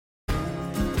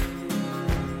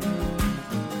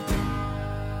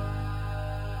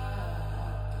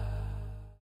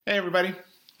Hey, everybody.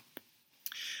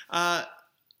 I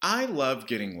love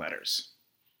getting letters.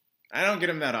 I don't get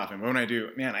them that often, but when I do,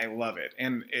 man, I love it.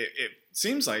 And it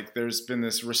seems like there's been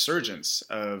this resurgence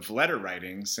of letter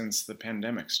writing since the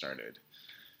pandemic started.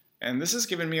 And this has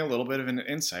given me a little bit of an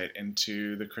insight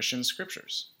into the Christian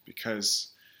scriptures because,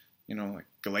 like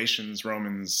Galatians,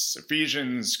 Romans,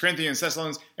 Ephesians, Corinthians,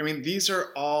 Thessalonians, these are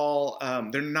all,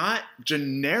 they're not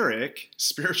generic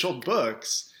spiritual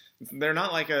books. They're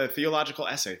not like a theological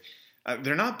essay.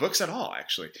 They're not books at all,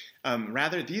 actually.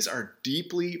 Rather, these are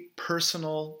deeply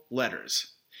personal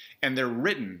letters, and they're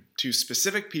written to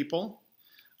specific people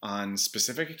on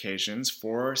specific occasions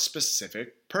for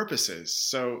specific purposes.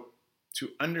 So to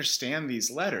understand these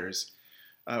letters,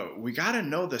 we got to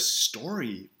know the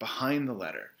story behind the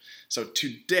letter. So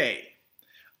today,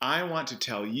 I want to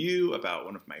tell you about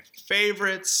one of my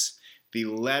favorites, the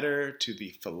letter to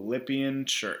the Philippian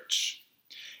church.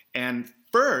 And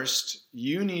first,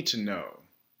 you need to know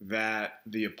that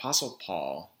the Apostle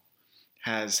Paul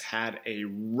has had a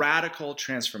radical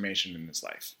transformation in his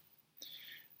life.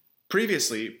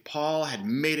 Previously, Paul had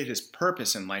made it his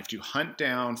purpose in life to hunt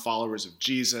down followers of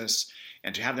Jesus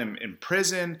and to have them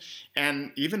imprisoned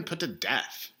and even put to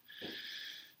death.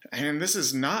 And this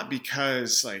is not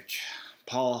because,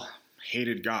 Paul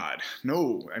hated God.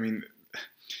 No,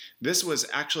 this was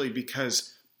actually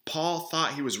because Paul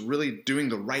thought he was really doing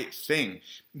the right thing.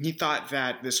 He thought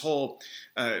that this whole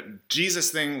Jesus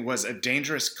thing was a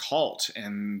dangerous cult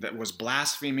and that was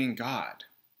blaspheming God.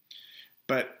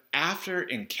 But after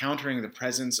encountering the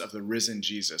presence of the risen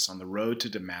Jesus on the road to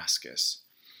Damascus,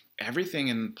 everything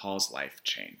in Paul's life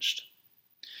changed.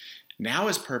 Now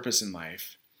his purpose in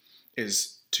life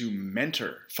is to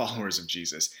mentor followers of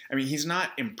Jesus. He's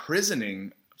not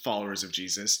imprisoning followers of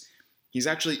Jesus. He's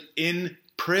actually in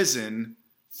prison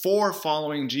for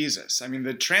following Jesus.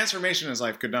 The transformation in his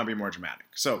life could not be more dramatic.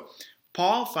 So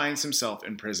Paul finds himself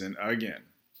in prison again.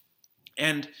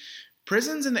 And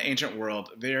prisons in the ancient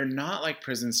world, they are not like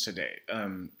prisons today.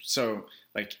 There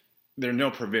are no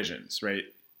provisions, right?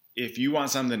 If you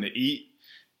want something to eat,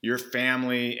 your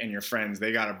family and your friends,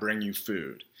 they got to bring you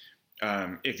food.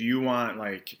 If you want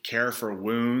care for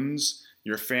wounds,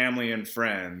 your family and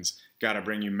friends got to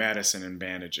bring you medicine and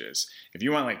bandages. If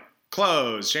you want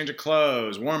clothes, change of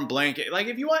clothes, warm blanket.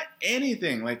 If you want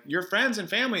anything, your friends and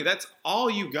family, that's all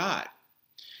you got.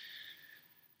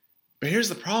 But here's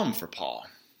the problem for Paul.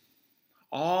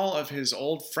 All of his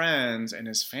old friends and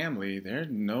his family, they're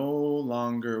no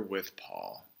longer with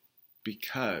Paul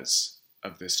because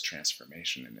of this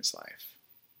transformation in his life.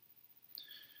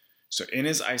 So in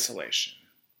his isolation,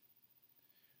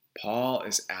 Paul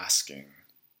is asking,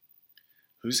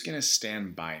 who's going to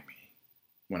stand by me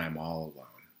when I'm all alone?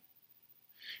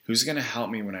 Who's going to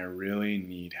help me when I really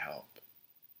need help?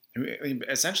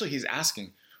 Essentially, he's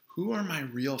asking, who are my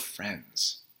real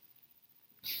friends?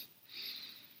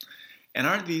 And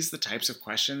aren't these the types of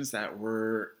questions that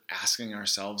we're asking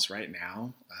ourselves right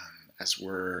now as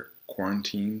we're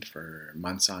quarantined for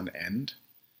months on end?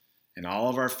 And all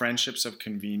of our friendships of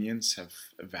convenience have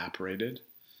evaporated.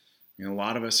 A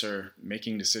lot of us are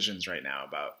making decisions right now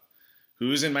about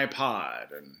who's in my pod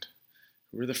and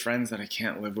who are the friends that I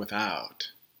can't live without.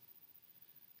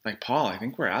 Like Paul, I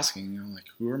think we're asking,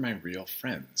 who are my real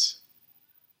friends?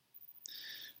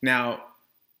 Now,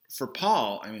 for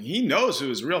Paul, he knows who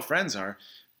his real friends are.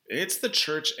 It's the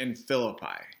church in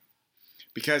Philippi.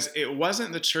 Because it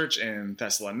wasn't the church in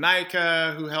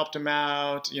Thessalonica who helped him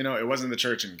out. It wasn't the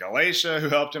church in Galatia who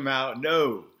helped him out.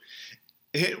 No.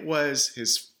 It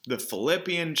was the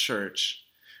Philippian church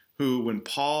who, when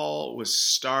Paul was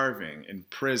starving in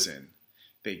prison,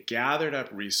 they gathered up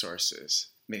resources.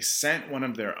 They sent one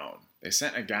of their own. They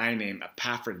sent a guy named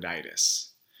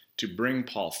Epaphroditus to bring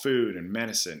Paul food and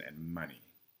medicine and money.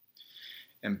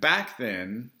 And back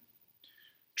then,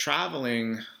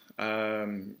 traveling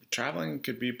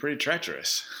could be pretty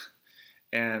treacherous.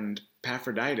 And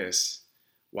Epaphroditus,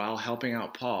 while helping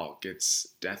out Paul, gets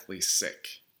deathly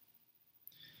sick.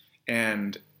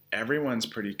 And everyone's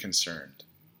pretty concerned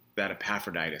that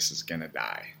Epaphroditus is going to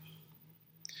die.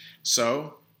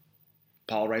 So,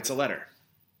 Paul writes a letter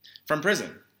from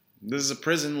prison. This is a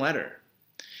prison letter.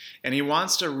 And he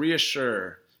wants to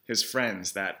reassure his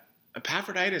friends that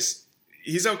Epaphroditus,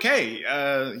 he's okay.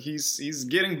 He's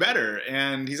getting better,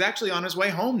 and he's actually on his way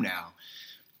home now.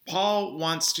 Paul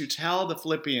wants to tell the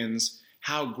Philippians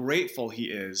how grateful he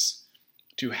is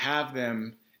to have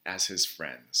them as his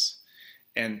friends.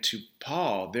 And to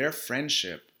Paul, their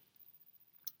friendship,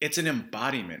 it's an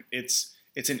embodiment. It's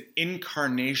an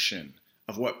incarnation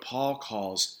of what Paul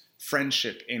calls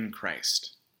friendship in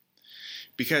Christ.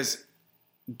 Because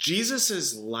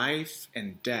Jesus' life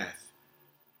and death,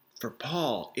 for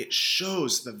Paul, it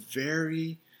shows the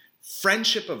very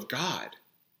friendship of God.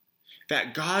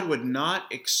 That God would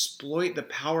not exploit the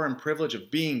power and privilege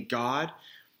of being God,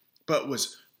 but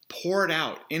was poured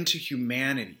out into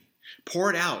humanity,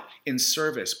 poured out in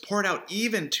service, poured out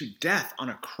even to death on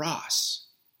a cross.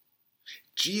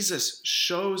 Jesus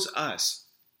shows us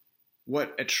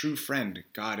what a true friend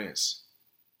God is.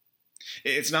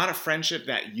 It's not a friendship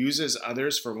that uses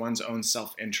others for one's own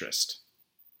self-interest.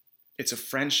 It's a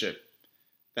friendship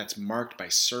that's marked by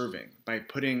serving, by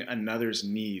putting another's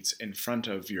needs in front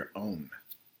of your own.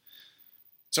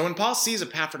 So when Paul sees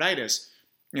Epaphroditus,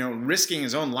 risking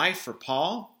his own life for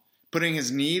Paul, putting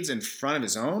his needs in front of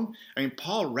his own,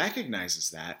 Paul recognizes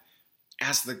that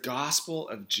as the gospel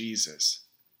of Jesus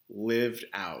lived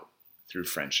out through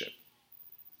friendship.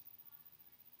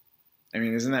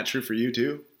 Isn't that true for you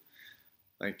too?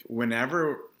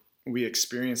 Whenever we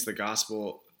experience the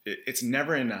gospel, it's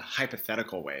never in a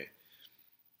hypothetical way.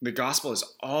 The gospel is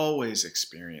always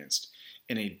experienced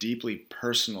in a deeply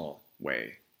personal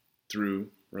way through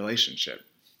relationship,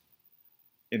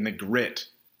 in the grit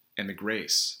and the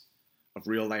grace of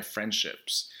real life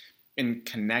friendships, in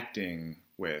connecting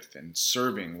with and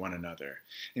serving one another.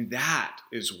 And that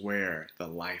is where the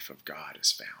life of God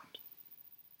is found.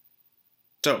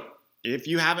 So, if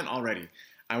you haven't already,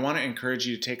 I want to encourage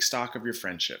you to take stock of your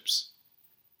friendships.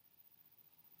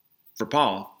 For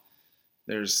Paul,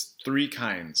 there's 3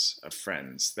 kinds of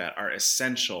friends that are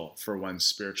essential for one's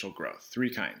spiritual growth.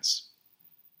 3 kinds.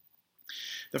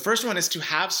 The first one is to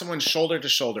have someone shoulder to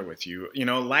shoulder with you,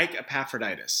 like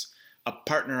Epaphroditus, a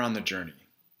partner on the journey.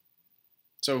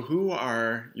 So who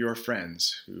are your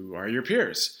friends? Who are your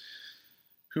peers?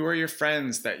 Who are your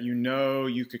friends that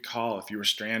you could call if you were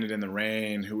stranded in the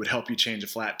rain, who would help you change a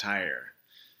flat tire,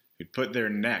 who'd put their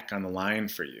neck on the line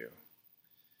for you?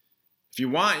 If you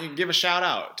want, you can give a shout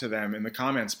out to them in the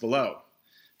comments below.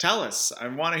 Tell us, I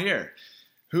want to hear.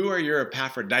 Who are your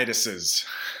Epaphrodituses?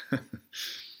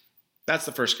 That's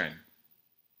the first kind.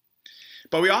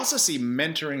 But we also see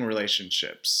mentoring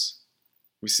relationships.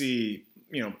 We see,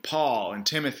 Paul and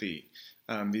Timothy,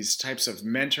 these types of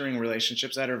mentoring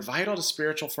relationships that are vital to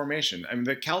spiritual formation.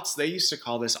 The Celts, they used to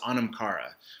call this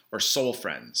anamkara, or soul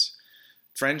friends.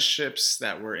 Friendships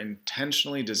that were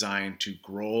intentionally designed to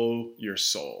grow your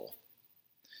soul.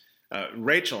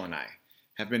 Rachel and I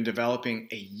have been developing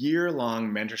a year-long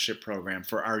mentorship program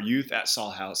for our youth at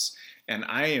Saul House, and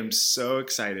I am so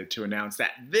excited to announce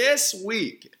that this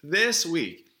week,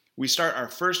 we start our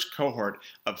first cohort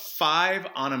of 5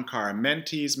 Anamkara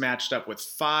mentees matched up with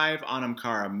 5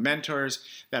 Anamkara mentors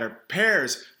that are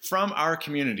pairs from our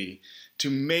community to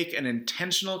make an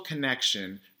intentional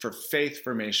connection for faith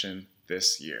formation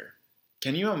this year.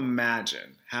 Can you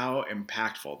imagine how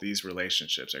impactful these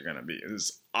relationships are going to be? It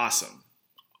is awesome.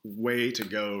 Way to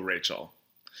go, Rachel.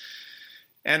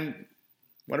 And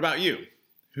what about you?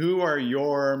 Who are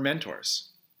your mentors?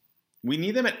 We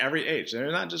need them at every age.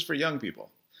 They're not just for young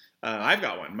people. I've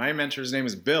got one. My mentor's name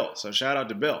is Bill, so shout out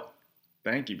to Bill.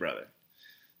 Thank you, brother.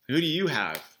 Who do you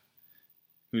have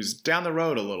who's down the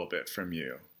road a little bit from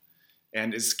you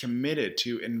and is committed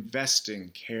to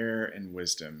investing care and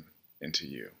wisdom into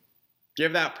you?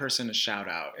 Give that person a shout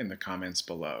out in the comments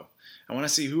below. I want to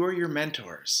see, who are your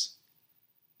mentors?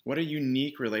 What a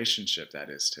unique relationship that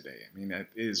is today. That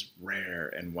is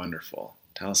rare and wonderful.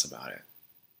 Tell us about it.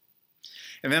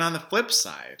 And then on the flip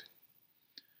side,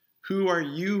 who are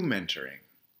you mentoring?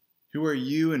 Who are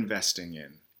you investing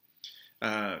in?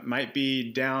 You might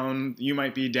be down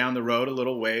the road a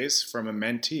little ways from a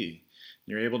mentee.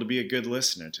 You're able to be a good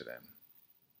listener to them.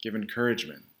 Give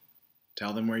encouragement.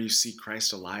 Tell them where you see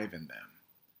Christ alive in them.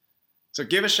 So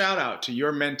give a shout out to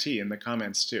your mentee in the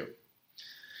comments too.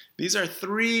 These are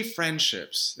 3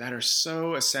 friendships that are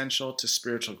so essential to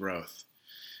spiritual growth.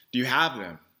 Do you have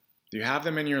them? Do you have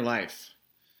them in your life?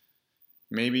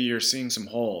 Maybe you're seeing some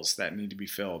holes that need to be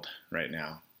filled right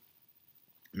now.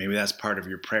 Maybe that's part of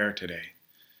your prayer today.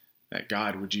 That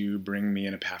God, would you bring me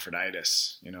an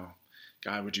Epaphroditus?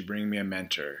 God, would you bring me a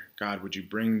mentor? God, would you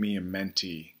bring me a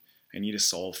mentee? I need a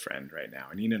soul friend right now.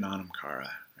 I need an Anamkara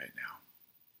right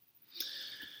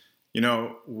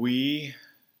now. We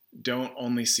don't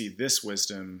only see this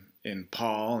wisdom in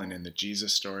Paul and in the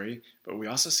Jesus story, but we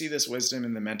also see this wisdom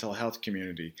in the mental health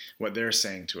community, what they're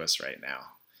saying to us right now.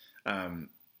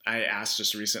 I asked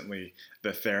just recently the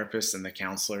therapists and the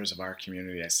counselors of our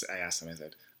community, I asked them, I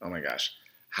said, oh my gosh,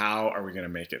 how are we going to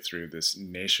make it through this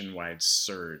nationwide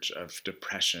surge of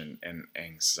depression and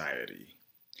anxiety?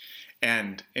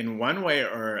 And in one way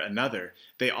or another,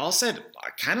 they all said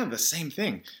kind of the same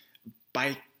thing.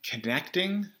 By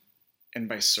connecting, and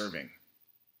by serving,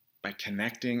 by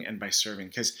connecting and by serving.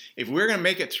 Because if we're going to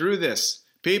make it through this,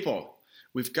 people,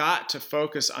 we've got to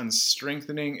focus on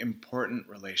strengthening important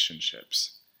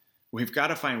relationships. We've got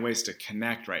to find ways to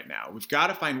connect right now. We've got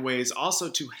to find ways also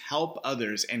to help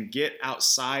others and get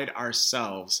outside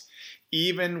ourselves,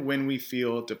 even when we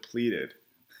feel depleted.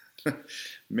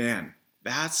 Man,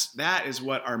 that is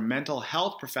what our mental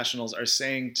health professionals are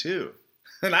saying too.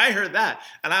 And I heard that,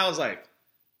 and I was like,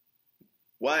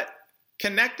 what?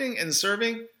 Connecting and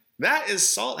serving? That is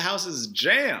Salt House's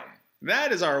jam.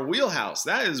 That is our wheelhouse.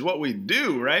 That is what we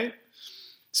do, right?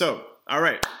 So, all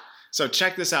right. So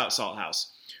check this out, Salt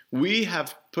House. We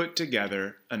have put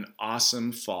together an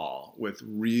awesome fall with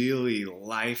really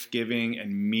life-giving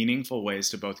and meaningful ways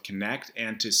to both connect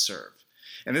and to serve.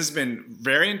 And this has been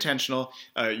very intentional.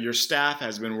 Your staff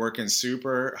has been working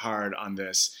super hard on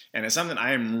this, and it's something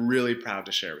I am really proud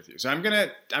to share with you. So I'm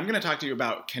gonna talk to you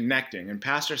about connecting, and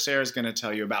Pastor Sarah is gonna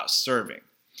tell you about serving.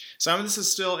 Some of this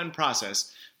is still in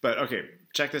process, but okay,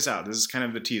 check this out. This is kind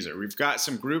of the teaser. We've got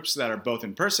some groups that are both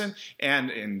in person and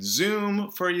in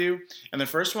Zoom for you. And the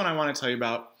first one I want to tell you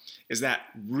about is that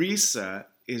RISA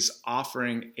is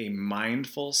offering a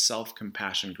mindful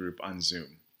self-compassion group on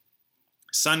Zoom.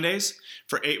 Sundays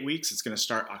for 8 weeks. It's going to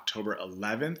start October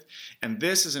 11th. And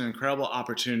this is an incredible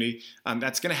opportunity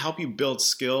that's going to help you build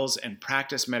skills and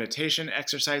practice meditation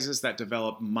exercises that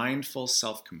develop mindful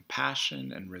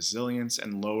self-compassion and resilience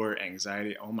and lower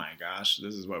anxiety. Oh my gosh,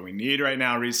 this is what we need right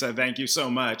now, Risa. Thank you so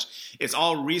much. It's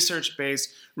all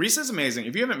research-based. Risa's amazing.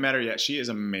 If you haven't met her yet, she is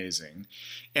amazing.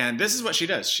 And this is what she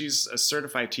does. She's a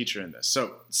certified teacher in this.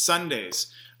 So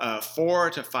Sundays,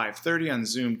 4 to 5:30 on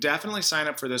Zoom. Definitely sign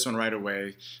up for this one right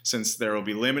away since there will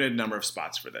be limited number of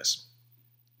spots for this.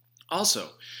 Also,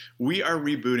 we are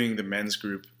rebooting the men's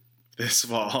group this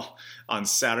fall on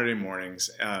Saturday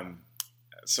mornings.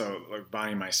 So like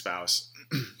Bonnie, my spouse,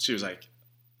 she was like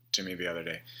to me the other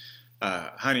day,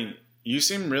 honey, you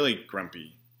seem really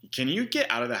grumpy. Can you get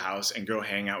out of the house and go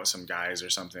hang out with some guys or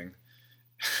something?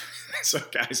 So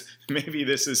guys, maybe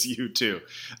this is you too.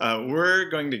 We're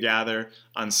going to gather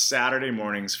on Saturday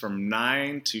mornings from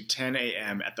 9 to 10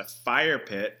 a.m. at the fire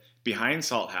pit behind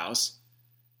Salt House.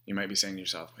 You might be saying to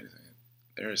yourself, wait a second,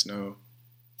 there is no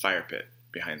fire pit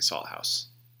behind Salt House.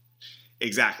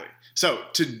 Exactly. So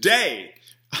today,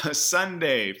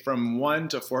 Sunday from 1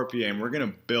 to 4 p.m., we're going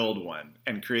to build one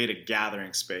and create a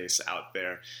gathering space out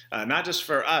there, not just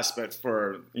for us, but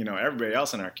for everybody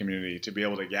else in our community to be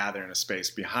able to gather in a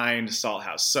space behind Salt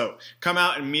House. So come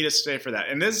out and meet us today for that.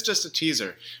 And this is just a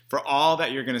teaser for all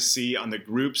that you're going to see on the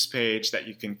groups page that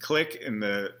you can click in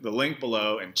the link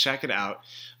below and check it out.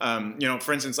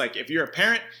 For instance, like if you're a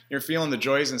parent, you're feeling the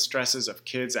joys and stresses of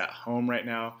kids at home right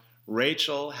now,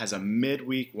 Rachel has a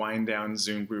midweek wind-down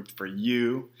Zoom group for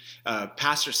you.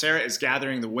 Pastor Sarah is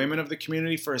gathering the women of the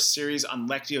community for a series on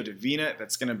Lectio Divina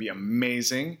that's going to be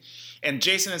amazing. And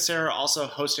Jason and Sarah are also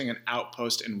hosting an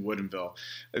outpost in Woodinville.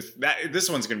 This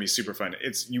one's going to be super fun.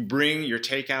 It's you bring your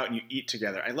takeout and you eat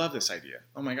together. I love this idea.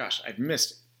 Oh my gosh, I've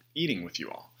missed eating with you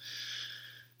all.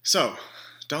 So,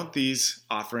 don't these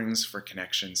offerings for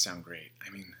connection sound great?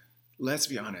 I mean, let's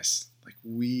be honest. Like,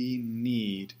 we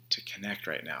need to connect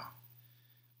right now.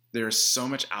 There's so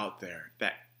much out there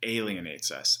that alienates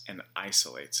us and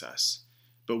isolates us.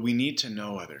 But we need to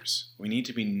know others. We need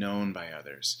to be known by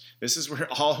others. This is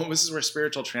where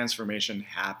spiritual transformation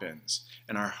happens,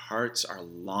 and our hearts are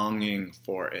longing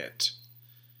for it.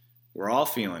 We're all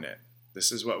feeling it.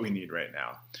 This is what we need right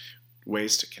now.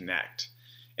 Ways to connect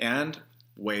and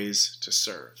ways to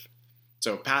serve.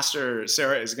 So Pastor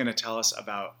Sarah is going to tell us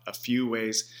about a few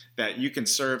ways that you can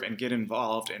serve and get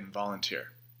involved and volunteer.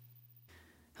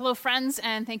 Hello, friends,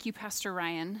 and thank you, Pastor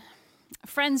Ryan.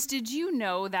 Friends, did you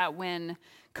know that when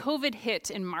COVID hit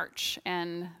in March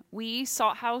and we,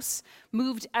 Salt House,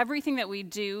 moved everything that we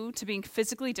do to being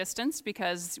physically distanced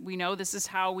because we know this is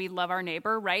how we love our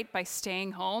neighbor, right? By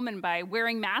staying home and by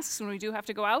wearing masks when we do have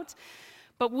to go out.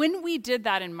 But when we did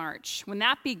that in March, when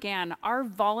that began, our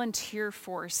volunteer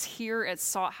force here at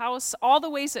Salt House, all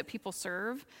the ways that people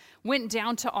serve, went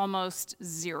down to almost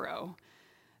zero.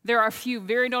 There are a few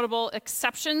very notable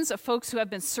exceptions of folks who have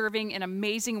been serving in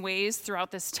amazing ways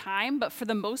throughout this time, but for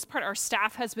the most part, our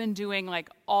staff has been doing like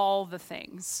all the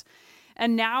things.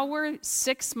 And now we're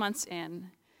 6 months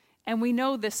in, and we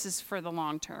know this is for the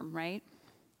long term, right?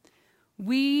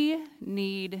 We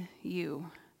need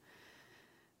you.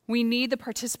 We need the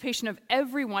participation of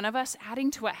every one of us adding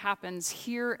to what happens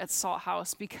here at Salt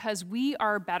House because we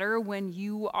are better when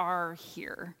you are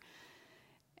here.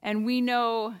 And we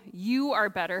know you are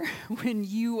better when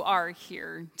you are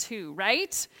here too,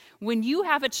 right? When you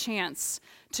have a chance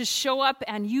to show up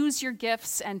and use your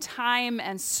gifts and time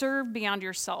and serve beyond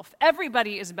yourself.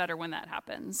 Everybody is better when that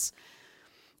happens.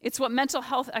 It's what mental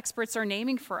health experts are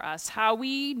naming for us, how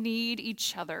we need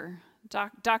each other.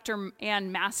 Dr.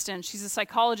 Ann Maston, she's a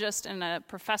psychologist and a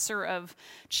professor of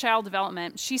child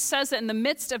development. She says that in the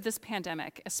midst of this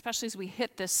pandemic, especially as we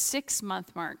hit this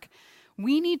 6-month mark,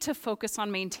 we need to focus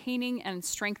on maintaining and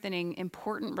strengthening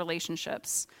important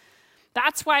relationships.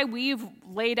 That's why we've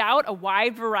laid out a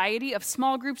wide variety of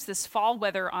small groups this fall,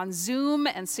 whether on Zoom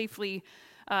and safely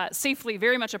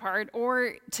very much apart,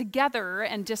 or together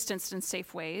and distanced in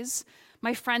safe ways.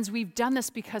 My friends, we've done this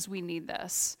because we need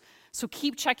this. So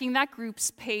keep checking that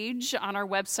groups page on our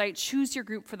website, choose your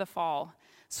group for the fall.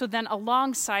 So then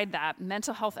alongside that,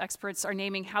 mental health experts are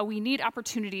naming how we need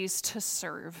opportunities to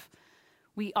serve.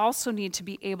 We also need to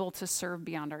be able to serve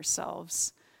beyond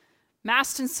ourselves.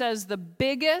 Maston says the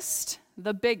biggest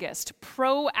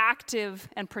proactive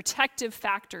and protective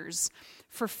factors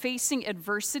for facing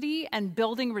adversity and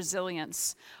building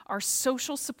resilience are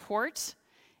social support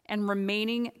and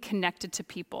remaining connected to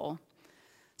people.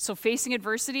 So facing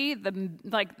adversity,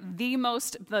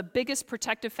 the biggest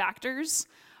protective factors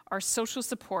are social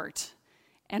support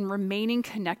and remaining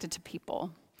connected to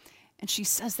people. And she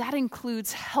says that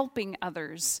includes helping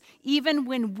others, even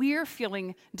when we're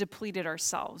feeling depleted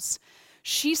ourselves.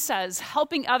 She says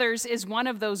helping others is one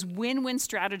of those win-win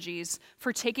strategies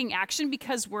for taking action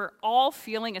because we're all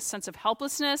feeling a sense of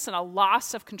helplessness and a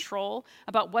loss of control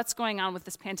about what's going on with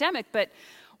this pandemic. But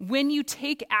when you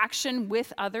take action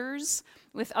with others,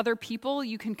 with other people,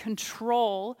 you can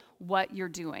control what you're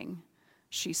doing,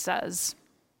 she says.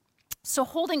 So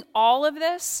holding all of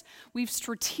this, we've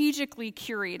strategically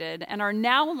curated and are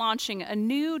now launching a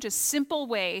new, just simple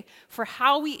way for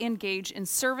how we engage in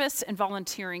service and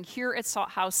volunteering here at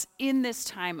Salt House in this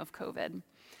time of COVID.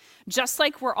 Just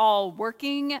like we're all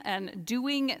working and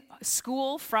doing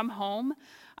school from home,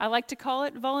 I like to call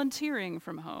it volunteering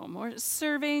from home or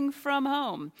serving from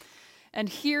home. And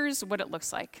here's what it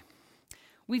looks like.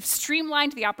 We've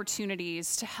streamlined the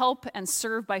opportunities to help and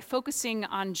serve by focusing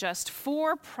on just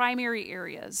 4 primary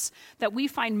areas that we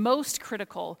find most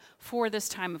critical for this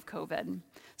time of COVID.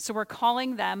 So we're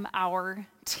calling them our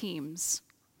teams.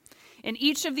 In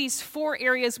each of these 4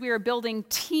 areas, we are building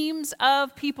teams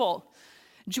of people.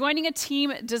 Joining a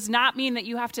team does not mean that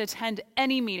you have to attend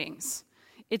any meetings.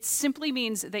 It simply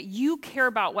means that you care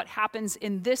about what happens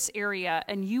in this area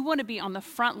and you want to be on the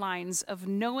front lines of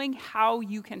knowing how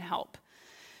you can help.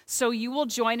 So you will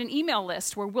join an email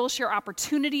list where we'll share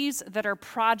opportunities that are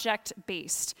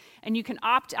project-based. And you can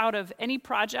opt out of any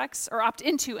projects or opt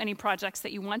into any projects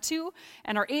that you want to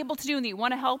and are able to do and that you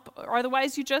want to help, or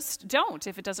otherwise you just don't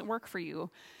if it doesn't work for you.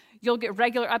 You'll get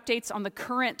regular updates on the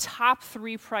current top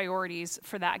 3 priorities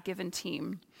for that given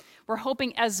team. We're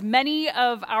hoping as many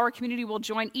of our community will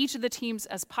join each of the teams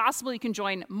as possible. You can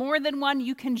join more than one,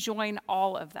 you can join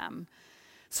all of them.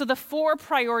 So the 4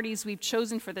 priorities we've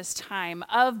chosen for this time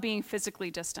of being physically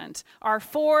distant, our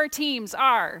 4 teams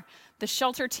are the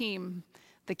shelter team,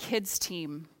 the kids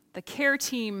team, the care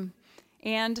team,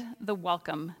 and the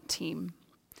welcome team.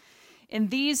 In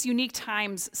these unique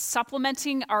times,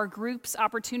 supplementing our group's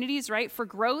opportunities, right, for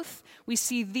growth, we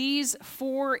see these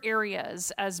 4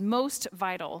 areas as most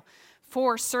vital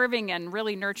for serving and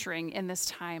really nurturing in this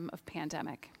time of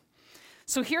pandemic.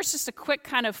 So here's just a quick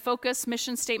kind of focus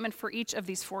mission statement for each of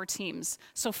these 4 teams.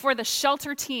 So for the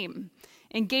shelter team,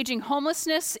 engaging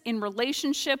homelessness in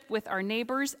relationship with our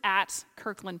neighbors at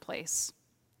Kirkland Place.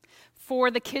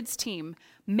 For the kids team,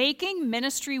 making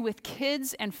ministry with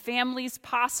kids and families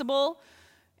possible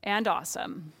and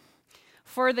awesome.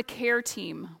 For the care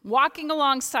team, walking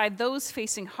alongside those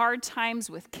facing hard times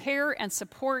with care and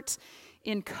support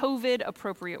in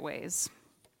COVID-appropriate ways.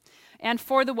 And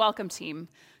for the welcome team,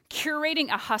 curating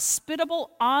a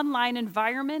hospitable online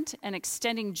environment and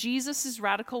extending Jesus'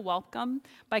 radical welcome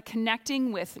by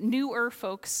connecting with newer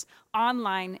folks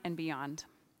online and beyond.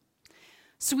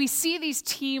 So we see these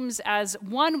teams as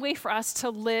one way for us to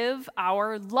live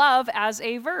our love as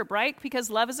a verb, right?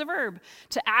 Because love is a verb.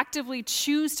 To actively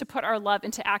choose to put our love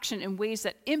into action in ways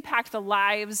that impact the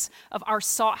lives of our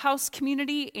Salt House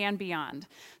community and beyond.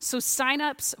 So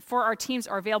signups for our teams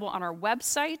are available on our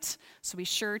website, so be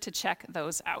sure to check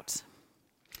those out.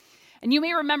 And you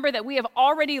may remember that we have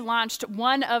already launched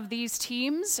one of these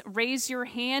teams. Raise your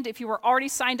hand if you were already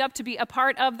signed up to be a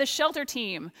part of the shelter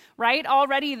team, right?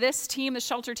 Already this team, the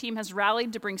shelter team, has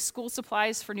rallied to bring school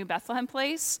supplies for New Bethlehem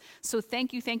Place. So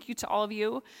thank you to all of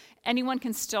you. anyone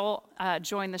can still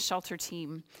join the shelter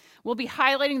team. We'll be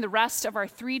highlighting the rest of our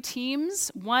 3 teams,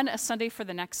 one a Sunday for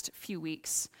the next few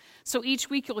weeks. So each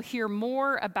week you'll hear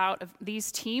more about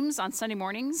these teams on Sunday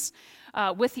mornings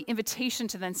with the invitation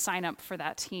to then sign up for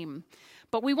that team.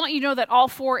 But we want you to know that all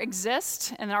 4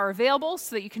 exist and are available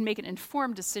so that you can make an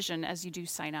informed decision as you do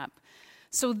sign up.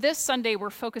 So this Sunday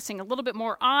we're focusing a little bit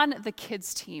more on the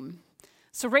kids team.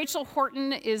 So Rachel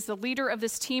Horton is the leader of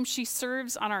this team. She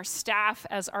serves on our staff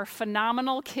as our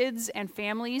phenomenal kids and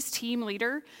families team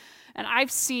leader. And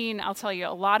I've seen, I'll tell you,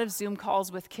 a lot of Zoom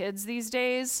calls with kids these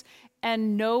days,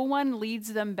 and no one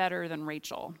leads them better than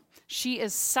Rachel. She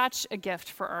is such a gift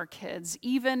for our kids,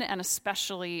 even and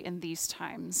especially in these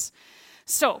times.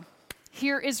 So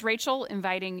here is Rachel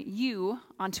inviting you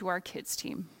onto our kids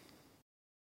team.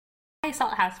 Hi,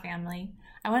 Salt House family.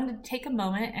 I wanted to take a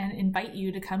moment and invite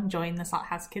you to come join the Salt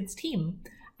House Kids team.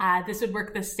 This would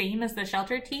work the same as the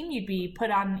shelter team. You'd be put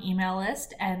on an email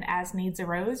list, and as needs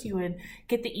arose, you would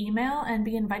get the email and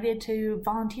be invited to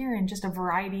volunteer in just a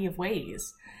variety of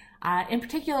ways. In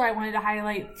particular, I wanted to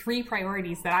highlight 3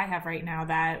 priorities that I have right now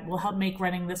that will help make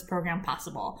running this program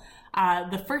possible.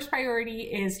 The first priority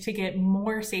is to get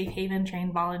more Safe Haven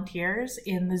trained volunteers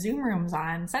in the Zoom rooms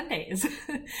on Sundays.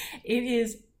 It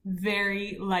is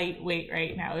very lightweight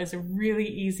right now. It's a really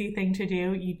easy thing to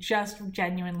do. You just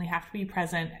genuinely have to be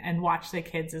present and watch the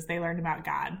kids as they learn about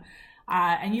God.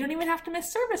 And you don't even have to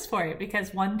miss service for it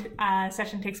because one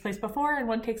session takes place before and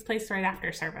one takes place right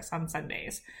after service on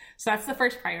Sundays. So that's the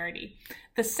first priority.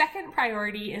 The second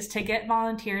priority is to get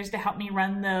volunteers to help me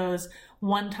run those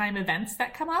one-time events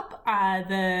that come up.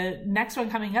 The next one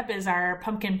coming up is our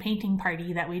pumpkin painting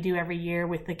party that we do every year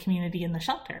with the community in the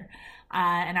shelter.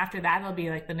 And after that, it'll be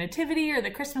like the nativity or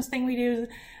the Christmas thing we do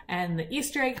and the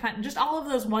Easter egg hunt and just all of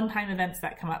those one-time events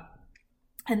that come up.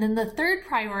 And then the third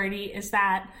priority is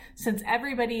that since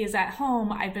everybody is at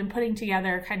home, I've been putting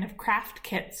together kind of craft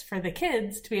kits for the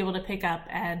kids to be able to pick up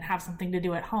and have something to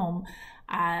do at home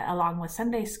along with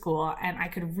Sunday school. And I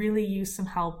could really use some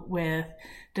help with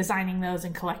designing those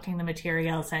and collecting the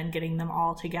materials and getting them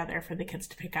all together for the kids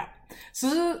to pick up.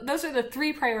 So those are the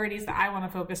 3 priorities that I want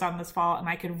to focus on this fall, and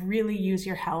I could really use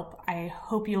your help. I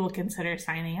hope you will consider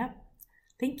signing up.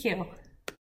 Thank you.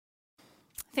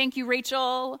 Thank you,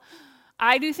 Rachel.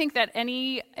 I do think that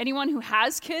anyone who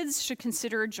has kids should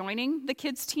consider joining the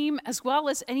kids team, as well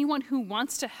as anyone who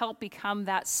wants to help become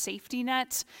that safety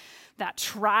net, that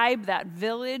tribe, that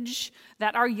village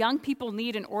that our young people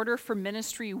need in order for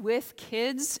ministry with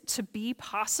kids to be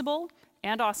possible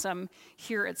and awesome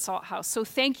here at Salt House. So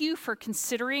thank you for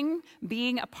considering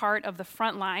being a part of the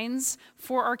front lines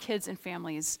for our kids and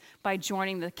families by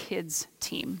joining the kids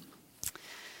team.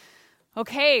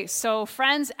 Okay, so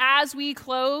friends, as we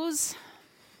close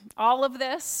all of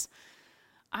this,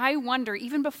 I wonder,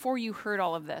 even before you heard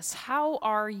all of this, how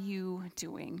are you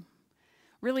doing?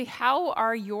 Really, how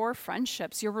are your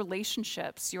friendships, your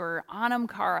relationships, your Anam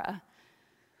Cara?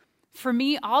 For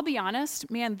me, I'll be honest,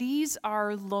 man, these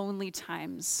are lonely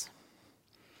times.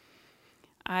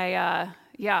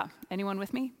 Anyone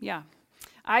with me? Yeah.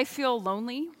 I feel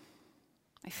lonely.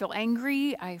 I feel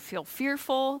angry. I feel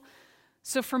fearful.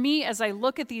 So for me, as I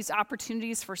look at these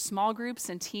opportunities for small groups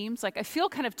and teams, I feel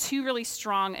kind of 2 really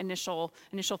strong initial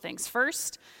things.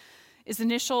 First is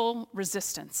initial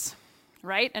resistance,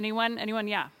 right? Anyone?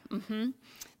 Yeah.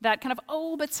 That kind of,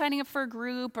 but signing up for a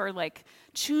group or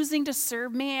choosing to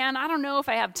serve, man, I don't know if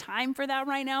I have time for that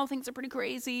right now. Things are pretty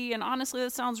crazy. And honestly,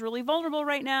 that sounds really vulnerable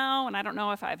right now. And I don't know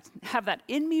if I have that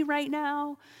in me right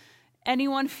now.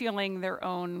 Anyone feeling their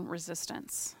own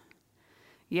resistance?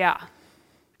 Yeah.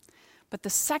 But the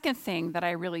second thing that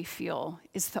I really feel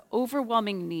is the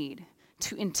overwhelming need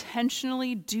to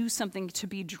intentionally do something to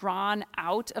be drawn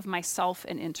out of myself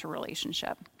and into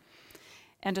relationship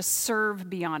and to serve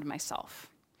beyond myself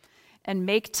and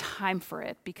make time for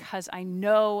it because I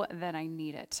know that I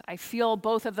need it. I feel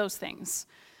both of those things.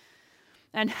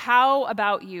 And how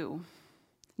about you?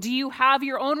 Do you have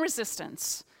your own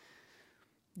resistance?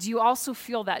 Do you also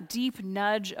feel that deep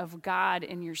nudge of God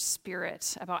in your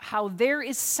spirit about how there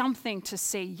is something to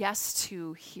say yes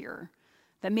to here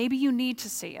that maybe you need to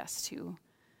say yes to?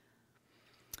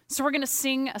 So we're going to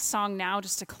sing a song now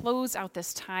just to close out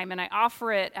this time, and I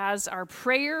offer it as our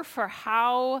prayer for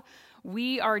how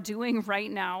we are doing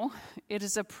right now. It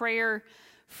is a prayer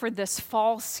for this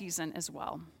fall season as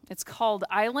well. It's called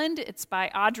Island. It's by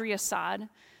Audrey Assad,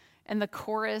 and the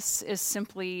chorus is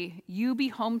simply, "You be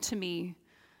home to me,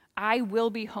 I will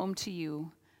be home to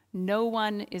you. No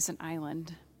one is an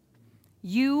island.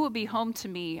 You be home to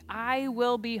me. I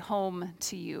will be home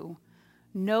to you.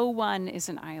 No one is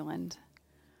an island."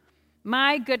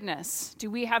 My goodness, do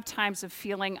we have times of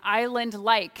feeling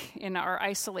island-like in our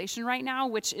isolation right now,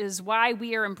 which is why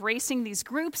we are embracing these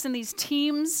groups and these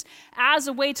teams as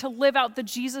a way to live out the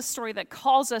Jesus story that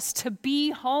calls us to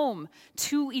be home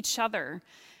to each other.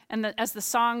 And as the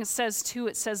song says too,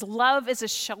 it says, love is a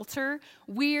shelter.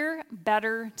 We're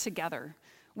better together.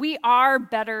 We are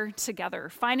better together,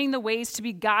 finding the ways to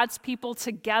be God's people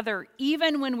together,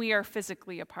 even when we are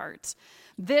physically apart.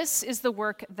 This is the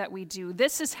work that we do.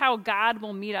 This is how God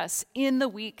will meet us in the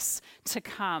weeks to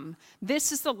come.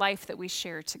 This is the life that we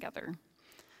share together.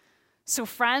 So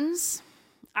friends,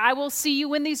 I will see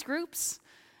you in these groups,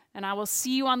 and I will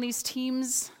see you on these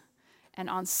teams and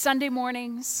on Sunday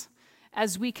mornings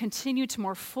as we continue to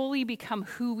more fully become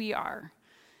who we are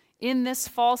in this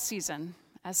fall season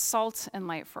as salt and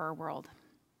light for our world.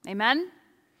 Amen?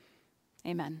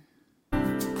 Amen.